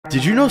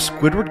Did you know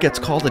Squidward gets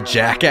called a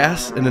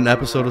jackass in an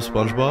episode of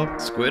SpongeBob?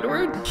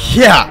 Squidward?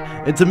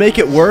 Yeah, and to make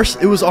it worse,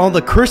 it was on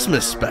the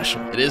Christmas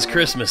special. It is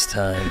Christmas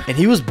time. And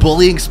he was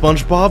bullying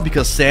SpongeBob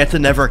because Santa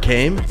never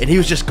came, and he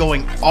was just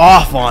going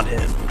off on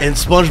him. And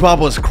SpongeBob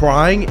was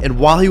crying, and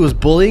while he was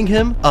bullying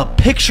him, a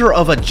picture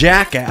of a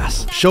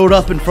jackass showed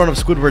up in front of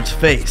Squidward's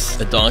face.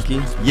 A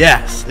donkey?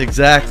 Yes,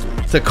 exactly.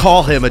 To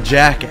call him a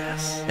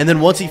jackass. And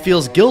then once he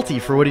feels guilty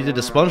for what he did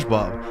to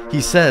SpongeBob,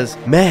 he says,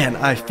 "Man,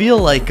 I feel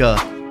like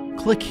a..."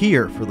 Click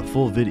here for the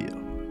full video.